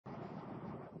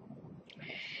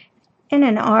In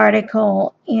an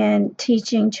article in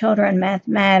Teaching Children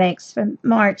Mathematics from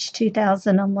March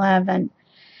 2011,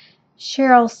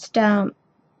 Cheryl Stump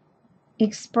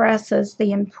expresses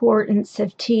the importance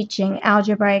of teaching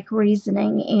algebraic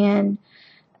reasoning in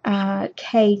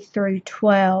K through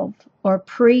 12 or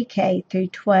pre-K through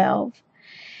 12.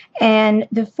 And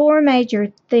the four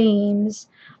major themes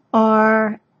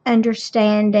are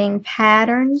understanding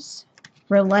patterns,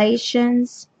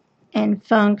 relations, and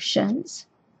functions.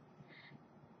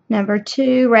 Number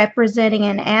 2, representing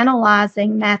and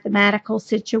analyzing mathematical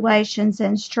situations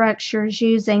and structures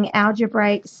using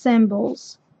algebraic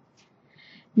symbols.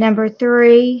 Number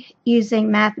 3, using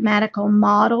mathematical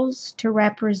models to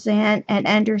represent and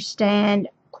understand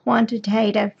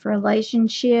quantitative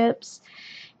relationships.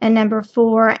 And number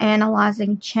 4,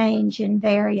 analyzing change in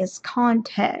various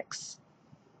contexts.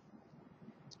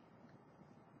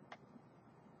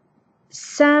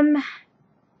 Some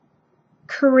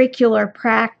curricular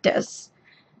practice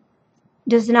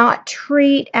does not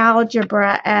treat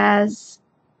algebra as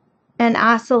an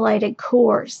isolated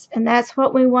course, and that's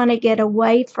what we want to get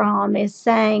away from, is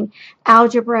saying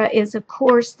algebra is a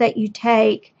course that you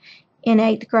take in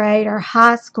 8th grade or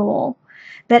high school.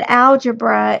 But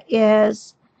algebra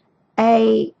is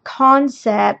a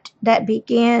concept that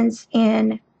begins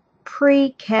in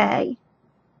pre-K.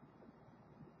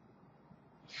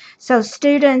 So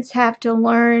students have to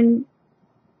learn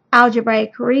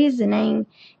algebraic reasoning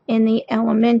in the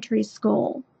elementary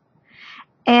school.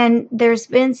 And there's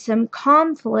been some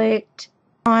conflict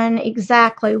on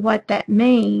exactly what that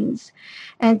means.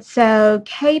 And so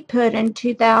Caput in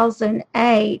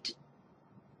 2008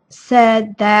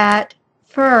 said that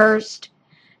first,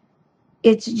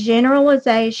 it's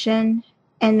generalization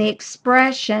and the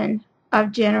expression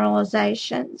of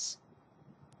generalizations.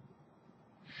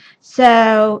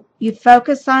 So you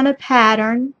focus on a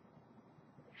pattern,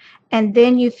 and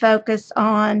then you focus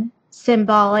on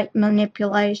symbolic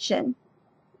manipulation.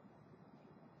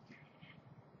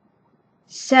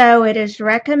 So it is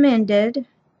recommended,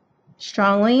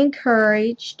 strongly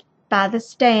encouraged by the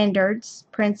standards,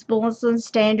 Principles and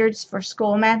Standards for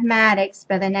School Mathematics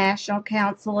by the National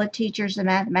Council of Teachers of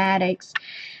Mathematics,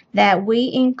 that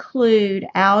we include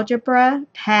algebra,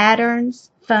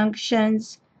 patterns,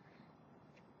 functions,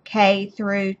 K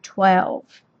through 12.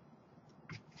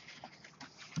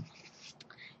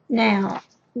 Now,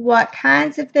 what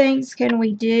kinds of things can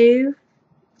we do?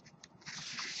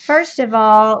 First of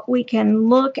all, we can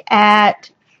look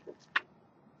at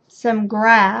some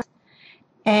graphs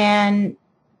and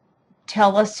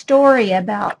tell a story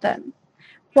about them.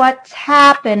 What's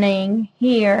happening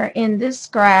here in this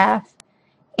graph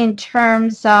in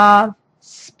terms of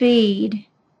speed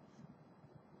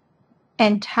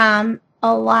and time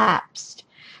elapsed?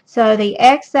 So the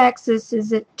x-axis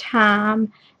is at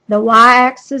time, the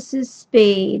y-axis is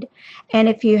speed, and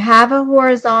if you have a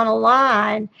horizontal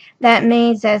line, that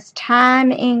means as time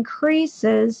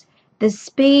increases, the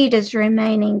speed is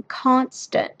remaining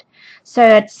constant. So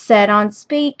it's set on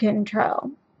speed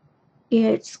control.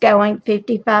 It's going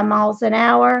 55 miles an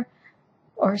hour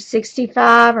or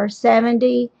 65 or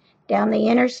 70 down the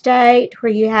interstate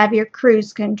where you have your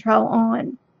cruise control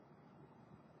on.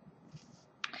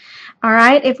 All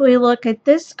right, if we look at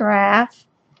this graph,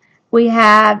 we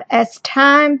have as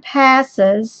time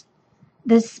passes,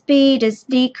 the speed is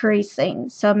decreasing.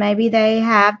 So maybe they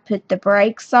have put the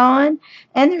brakes on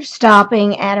and they're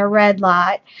stopping at a red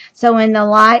light. So when the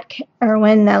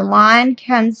line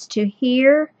comes to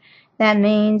here, that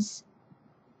means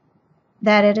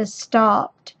that it is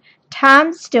stopped.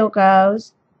 Time still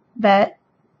goes, but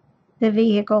the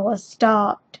vehicle is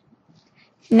stopped.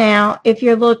 Now, if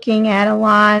you're looking at a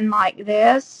line like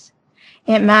this,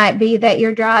 it might be that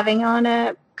you're driving on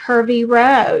a curvy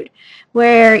road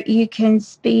where you can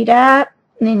speed up,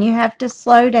 and then you have to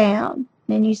slow down.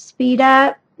 Then you speed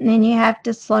up, and then you have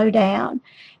to slow down.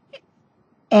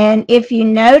 And if you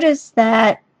notice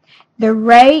that the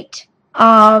rate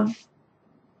of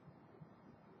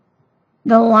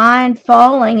the line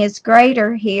falling is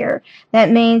greater here, that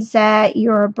means that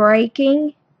you're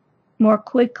braking more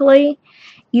quickly,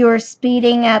 you're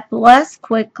speeding up less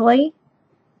quickly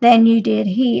than you did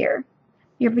here.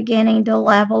 You're beginning to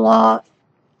level off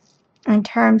in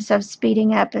terms of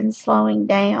speeding up and slowing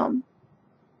down.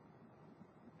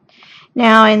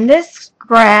 Now in this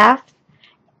graph,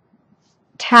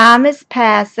 time is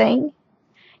passing,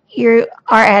 you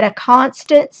are at a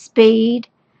constant speed,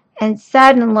 and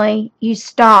suddenly you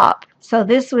stop. So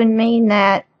this would mean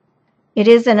that it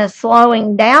isn't a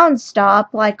slowing down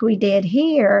stop like we did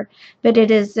here, but it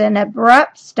is an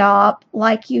abrupt stop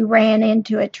like you ran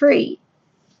into a tree.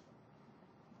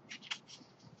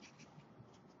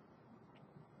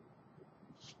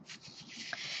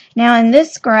 Now in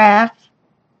this graph,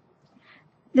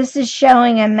 this is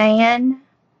showing a man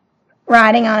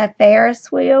riding on a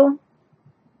Ferris wheel.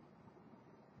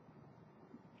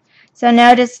 So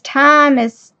notice time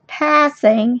is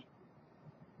passing,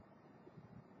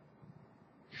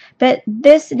 but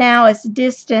this now is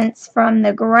distance from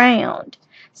the ground.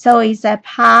 So he's up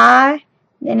high,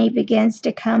 then he begins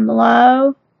to come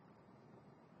low,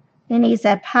 then he's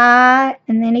up high,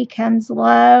 and then he comes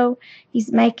low.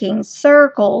 He's making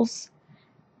circles.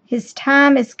 His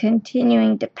time is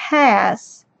continuing to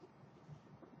pass,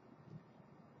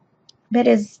 but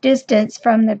his distance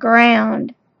from the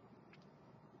ground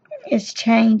is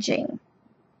changing.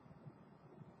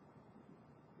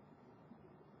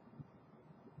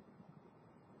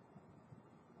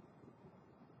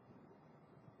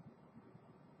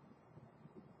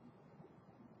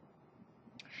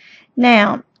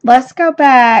 Now, let's go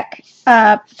back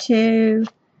up to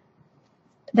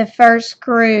the first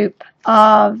group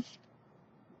of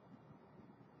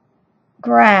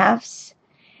graphs,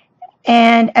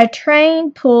 and a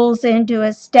train pulls into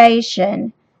a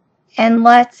station and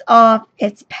lets off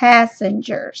its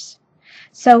passengers.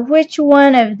 So which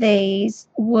one of these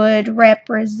would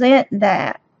represent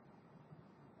that?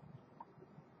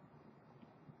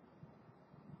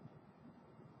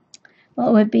 Well,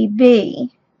 it would be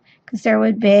B, because there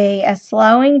would be a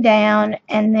slowing down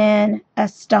and then a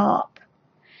stop.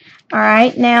 All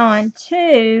right, now on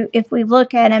 2, if we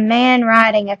look at a man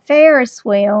riding a Ferris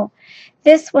wheel,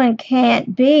 this one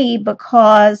can't be,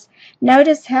 because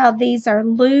notice how these are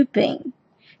looping.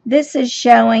 This is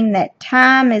showing that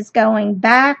time is going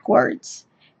backwards,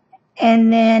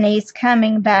 and then he's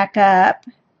coming back up,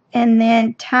 and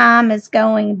then time is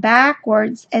going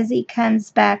backwards as he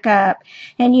comes back up.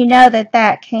 And you know that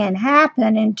that can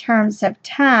happen in terms of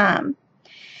time.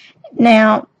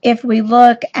 Now, if we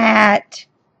look at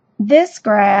this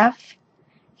graph,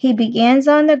 he begins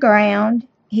on the ground,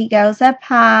 he goes up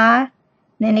high,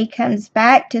 then he comes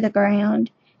back to the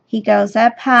ground, he goes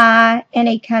up high, and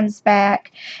he comes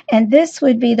back. And this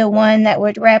would be the one that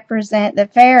would represent the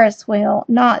Ferris wheel,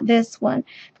 not this one,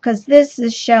 because this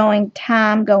is showing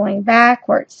time going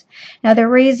backwards. Now the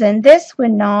reason this would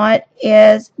not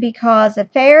is because a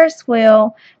Ferris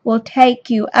wheel will take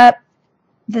you up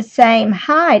the same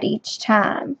height each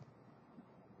time.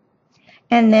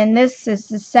 And then this is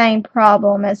the same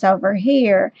problem as over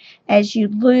here. As you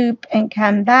loop and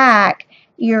come back,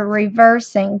 you're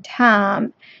reversing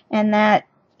time, and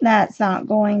that's not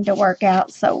going to work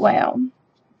out so well.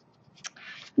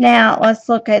 Now let's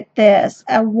look at this.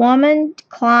 A woman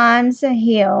climbs a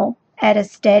hill at a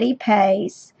steady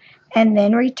pace and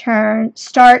then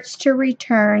starts to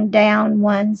return down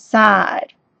one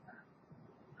side.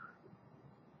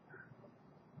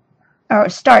 Or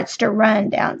starts to run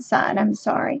downside, I'm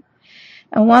sorry.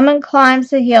 A woman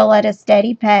climbs a hill at a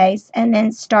steady pace and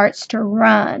then starts to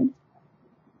run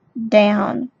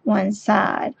down one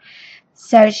side.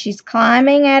 So she's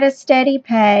climbing at a steady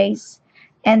pace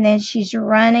and then she's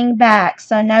running back.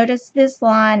 So notice this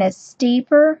line is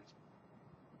steeper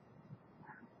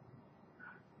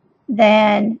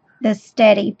than the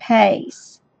steady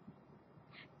pace.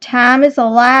 Time is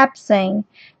elapsing,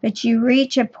 but you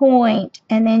reach a point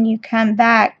and then you come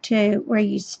back to where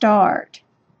you start.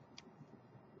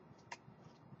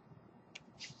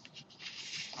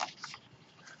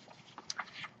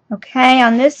 Okay,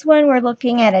 on this one we're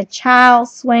looking at a child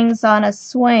swings on a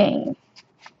swing.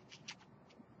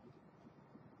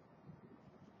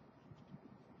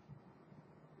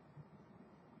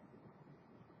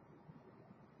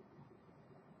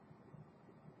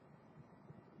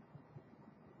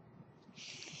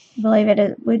 I believe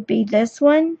it would be this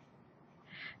one,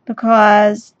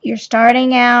 because you're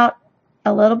starting out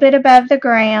a little bit above the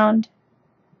ground,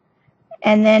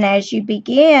 and then as you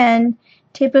begin,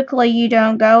 typically you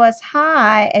don't go as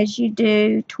high as you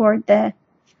do toward the,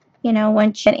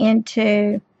 once you get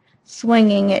into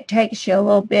swinging, it takes you a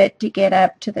little bit to get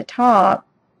up to the top,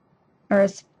 or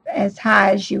as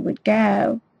high as you would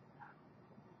go.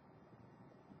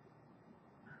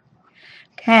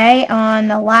 Okay, on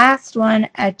the last one,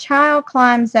 a child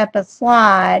climbs up a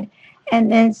slide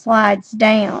and then slides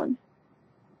down.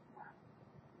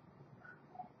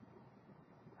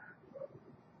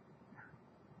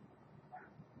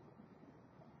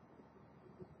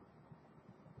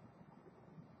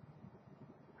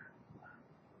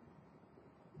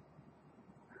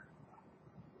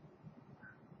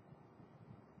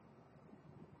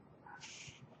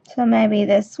 So maybe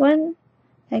this one,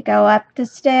 they go up the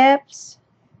steps,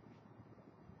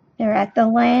 they're at the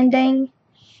landing,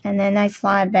 and then they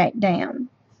slide back down.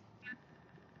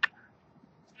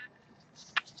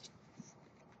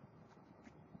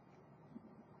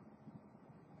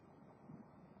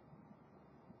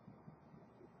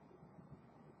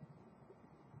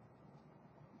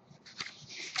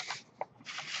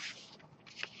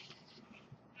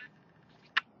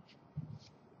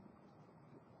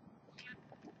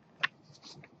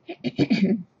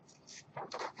 Okay,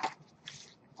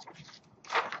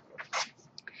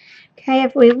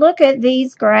 if we look at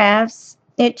these graphs,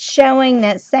 it's showing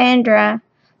that Sandra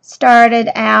started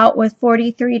out with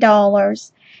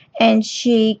 $43 and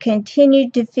she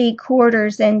continued to feed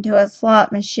quarters into a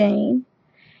slot machine.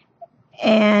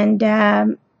 And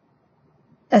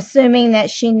assuming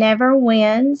that she never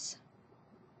wins,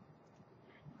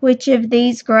 which of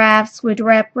these graphs would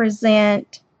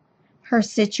represent her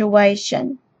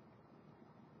situation?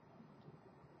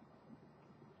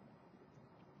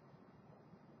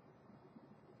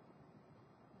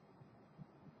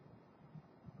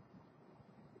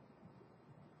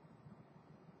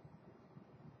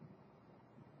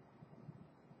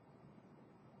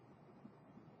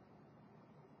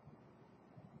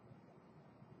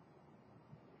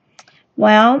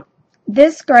 Well,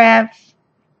 this graph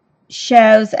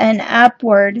shows an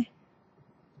upward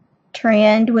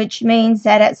trend, which means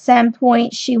that at some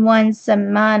point she won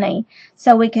some money.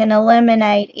 So we can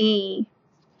eliminate E.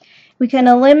 We can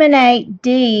eliminate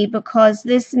D because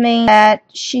this means that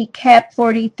she kept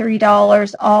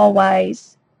 $43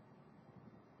 always.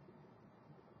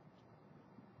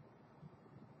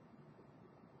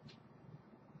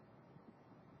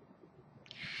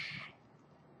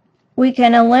 We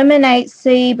can eliminate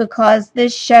C because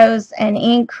this shows an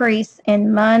increase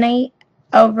in money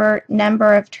over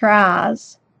number of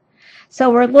tries.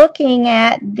 So we're looking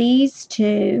at these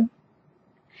two,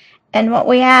 and what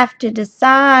we have to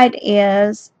decide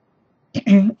is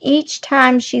each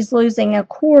time she's losing a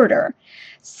quarter.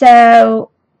 So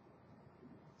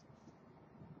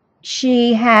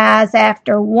she has,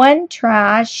 after one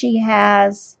try, she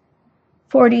has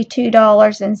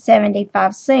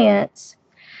 $42.75.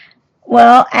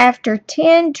 Well, after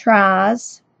 10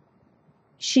 tries,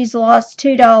 she's lost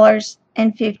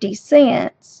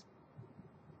 $2.50.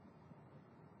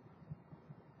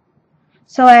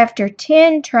 So after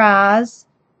 10 tries,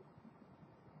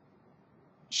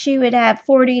 she would have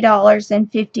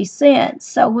 $40.50.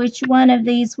 So which one of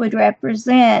these would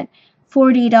represent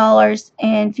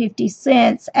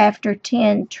 $40.50 after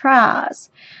 10 tries?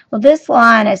 Well, this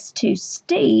line is too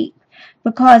steep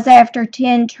because after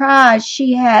 10 tries,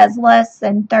 she has less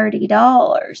than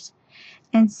 $30.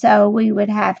 And so we would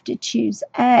have to choose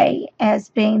A as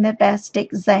being the best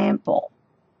example.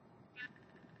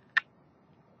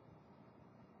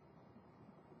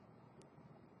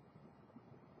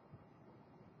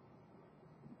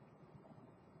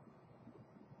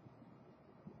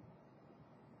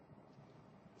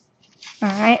 All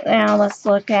right, now let's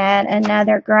look at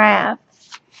another graph.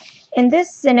 In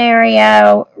this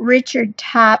scenario, Richard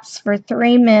types for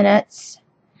 3 minutes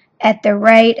at the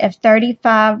rate of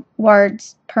 35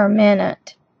 words per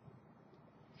minute.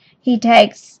 He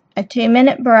takes a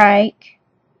 2-minute break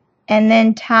and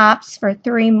then types for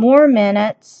 3 more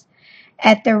minutes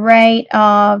at the rate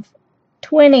of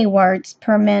 20 words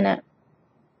per minute.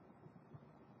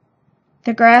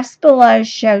 The graphs below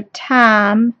show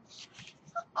time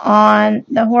on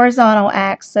the horizontal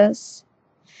axis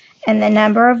and the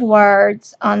number of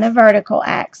words on the vertical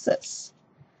axis.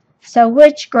 So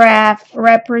which graph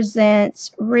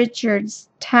represents Richard's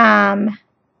time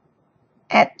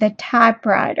at the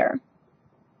typewriter?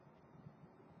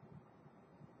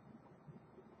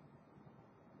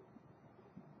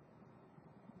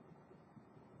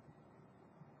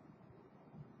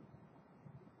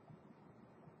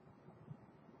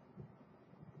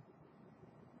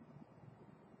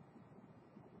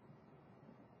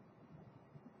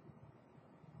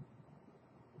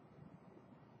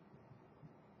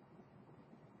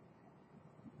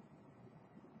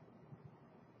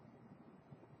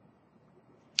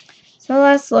 So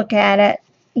let's look at it.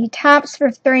 He types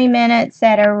for 3 minutes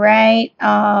at a rate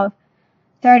of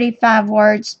 35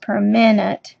 words per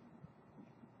minute.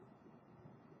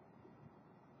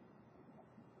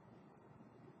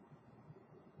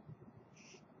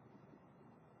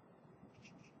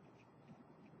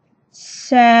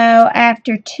 So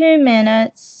after 2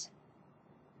 minutes,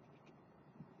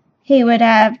 he would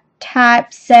have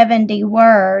typed 70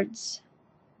 words.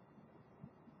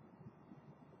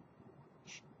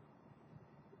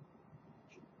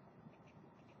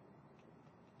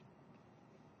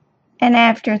 And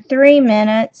after 3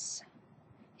 minutes,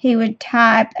 he would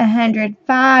type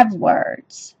 105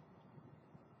 words.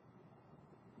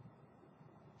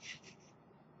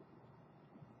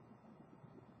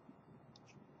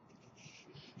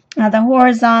 Now the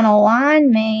horizontal line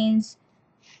means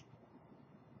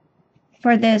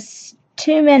for this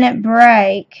 2-minute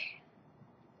break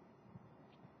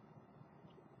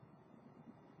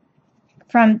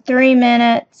from 3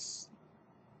 minutes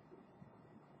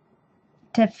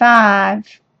to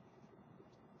 5,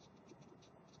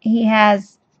 he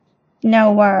has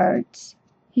no words.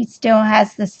 He still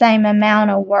has the same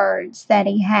amount of words that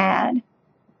he had.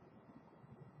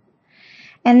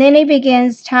 And then he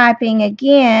begins typing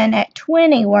again at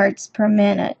 20 words per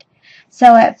minute.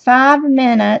 So at 5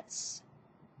 minutes,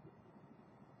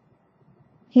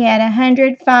 he had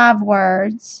 105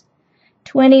 words.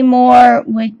 20 more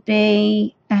would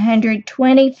be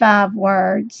 125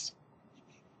 words.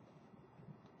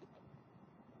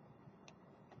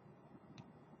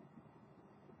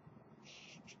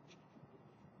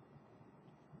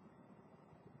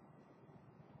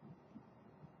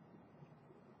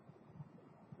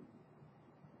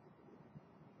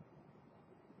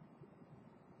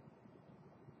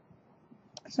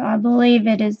 So I believe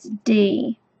it is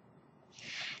D.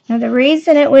 Now the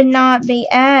reason it would not be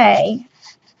A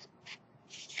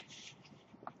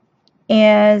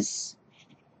is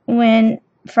when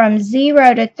from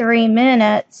 0 to 3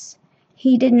 minutes,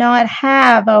 he did not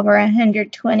have over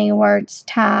 120 words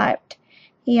typed.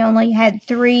 He only had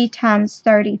 3 times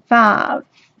 35,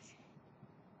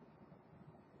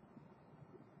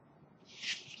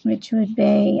 which would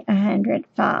be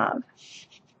 105.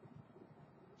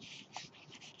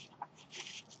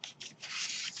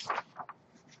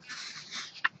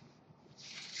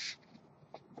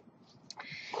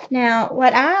 Now,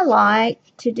 what I like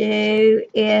to do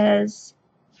is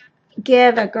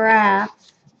give a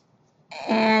graph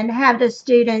and have the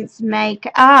students make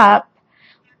up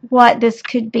what this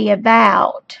could be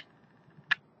about.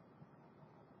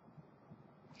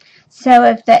 So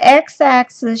if the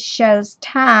x-axis shows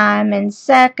time in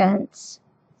seconds,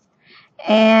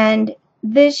 and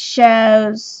this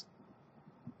shows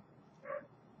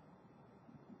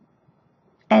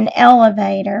an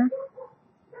elevator,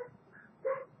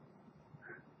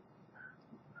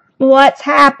 what's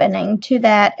happening to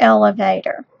that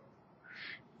elevator?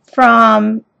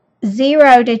 From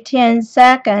 0 to 10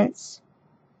 seconds,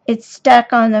 it's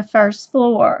stuck on the first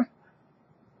floor.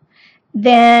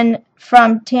 Then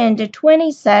from 10 to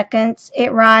 20 seconds,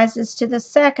 it rises to the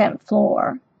second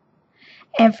floor.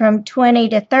 And from 20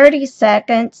 to 30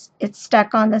 seconds, it's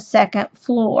stuck on the second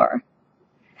floor.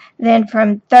 Then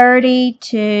from 30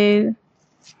 to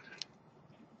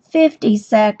 50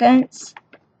 seconds,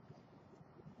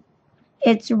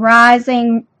 it's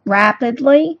rising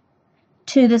rapidly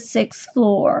to the 6th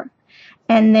floor.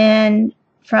 And then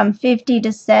from 50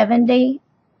 to 70,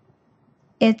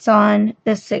 it's on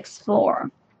the 6th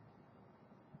floor.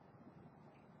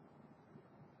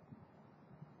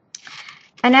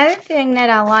 Another thing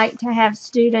that I like to have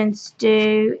students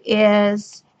do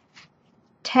is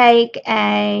take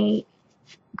a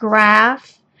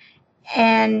graph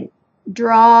and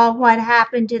draw what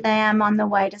happened to them on the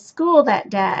way to school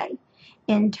that day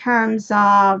in terms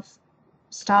of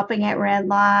stopping at red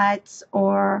lights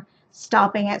or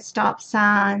stopping at stop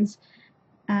signs,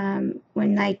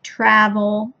 when they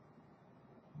travel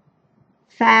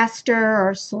faster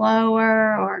or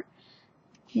slower, or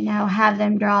have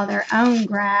them draw their own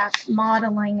graph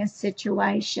modeling a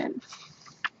situation.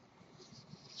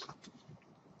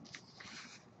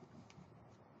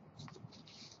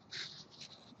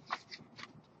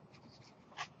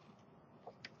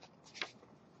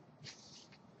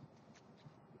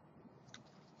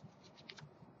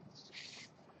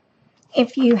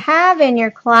 If you have in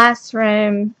your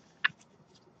classroom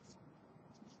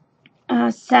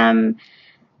some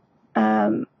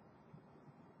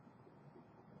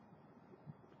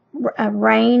a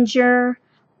ranger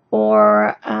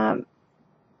or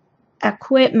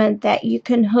equipment that you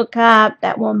can hook up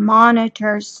that will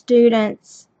monitor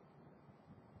students'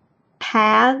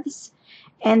 paths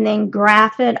and then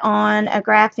graph it on a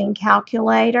graphing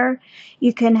calculator,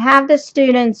 you can have the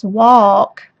students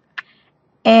walk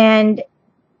and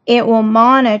it will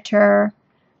monitor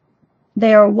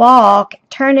their walk,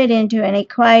 turn it into an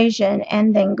equation,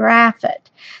 and then graph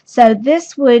it. So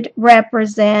this would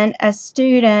represent a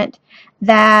student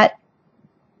that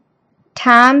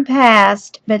time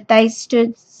passed, but they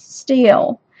stood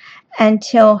still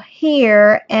until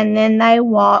here, and then they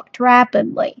walked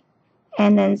rapidly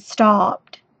and then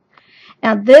stopped.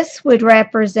 Now this would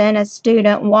represent a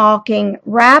student walking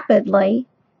rapidly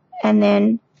and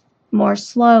then more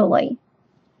slowly.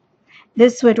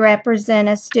 This would represent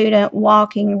a student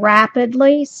walking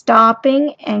rapidly,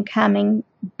 stopping, and coming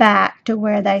back to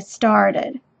where they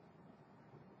started.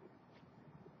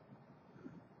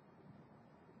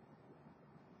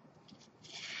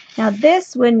 Now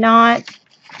this would not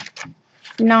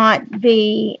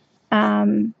be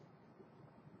a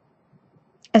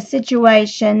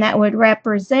situation that would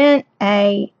represent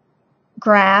a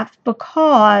graph,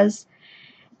 because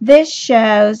This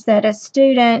shows that a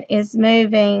student is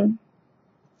moving.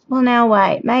 Well, now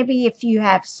wait, maybe if you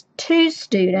have two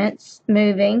students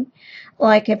moving,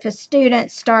 like if a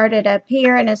student started up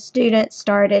here and a student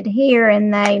started here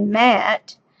and they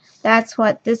met, that's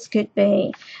what this could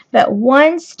be. But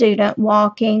one student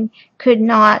walking could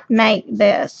not make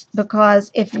this,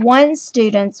 because if one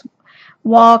student's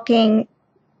walking,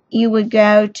 you would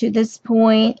go to this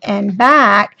point and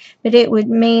back, but it would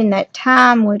mean that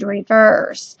time would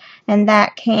reverse, and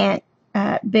that can't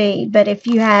be. But if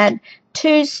you had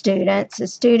two students, a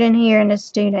student here and a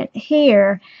student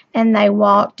here, and they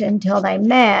walked until they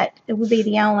met, it would be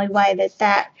the only way that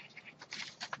that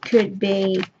could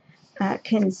be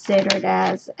considered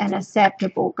as an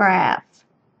acceptable graph.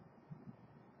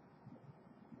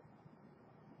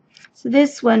 So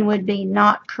this one would be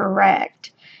not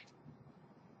correct.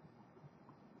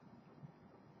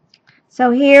 So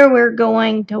here we're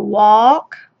going to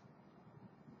walk,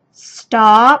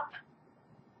 stop,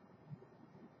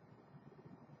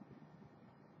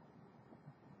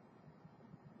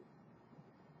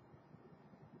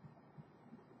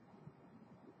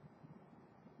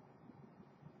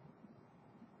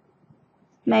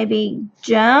 maybe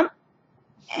jump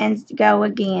and go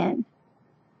again.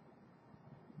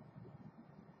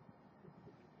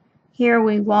 Here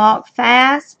we walk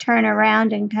fast, turn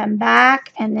around and come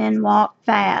back, and then walk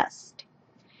fast.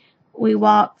 We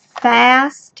walk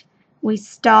fast, we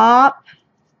stop,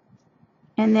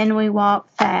 and then we walk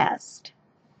fast.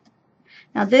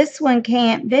 Now this one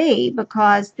can't be,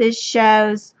 because this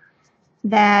shows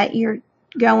that you're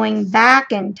going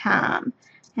back in time,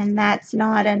 and that's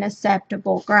not an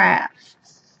acceptable graph.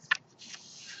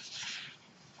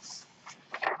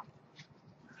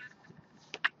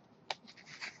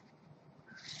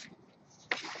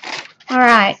 All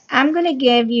right, I'm going to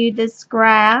give you this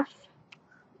graph,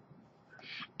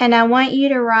 and I want you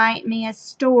to write me a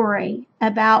story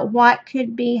about what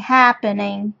could be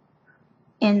happening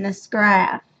in this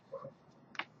graph.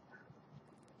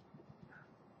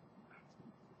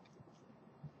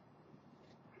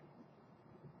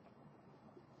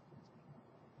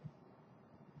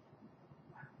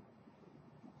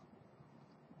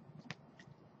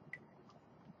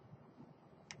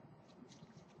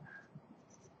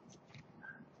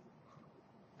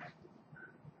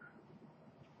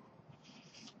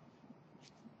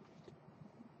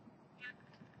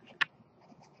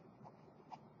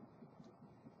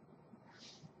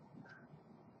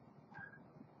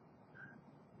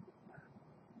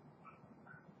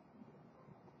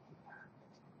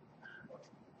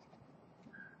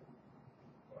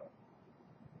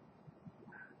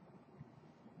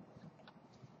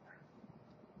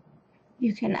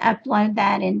 You can upload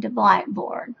that into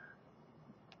Blackboard.